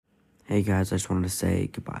Hey guys, I just wanted to say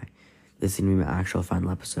goodbye. This is going to be my actual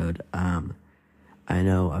final episode. I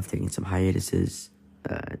know I've taken some hiatuses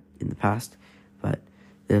in the past, but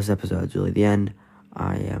this episode's really the end.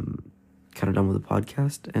 I am kind of done with the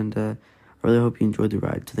podcast, and I really hope you enjoyed the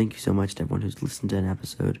ride. So thank you so much to everyone who's listened to an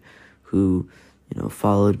episode, who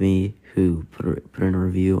followed me, who put in a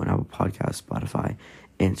review on Apple Podcasts, Spotify,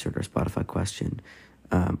 answered our Spotify question,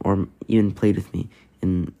 or even played with me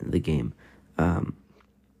in the game.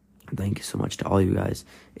 Thank you so much to all you guys.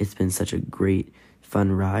 It's been such a great,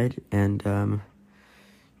 fun ride, and,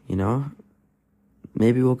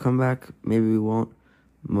 maybe we'll come back, maybe we won't,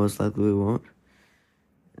 most likely we won't,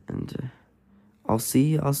 and, I'll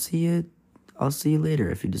see you later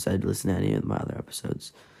if you decide to listen to any of my other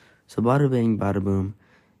episodes. So bada bing, bada boom,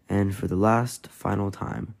 and for the final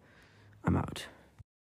time, I'm out.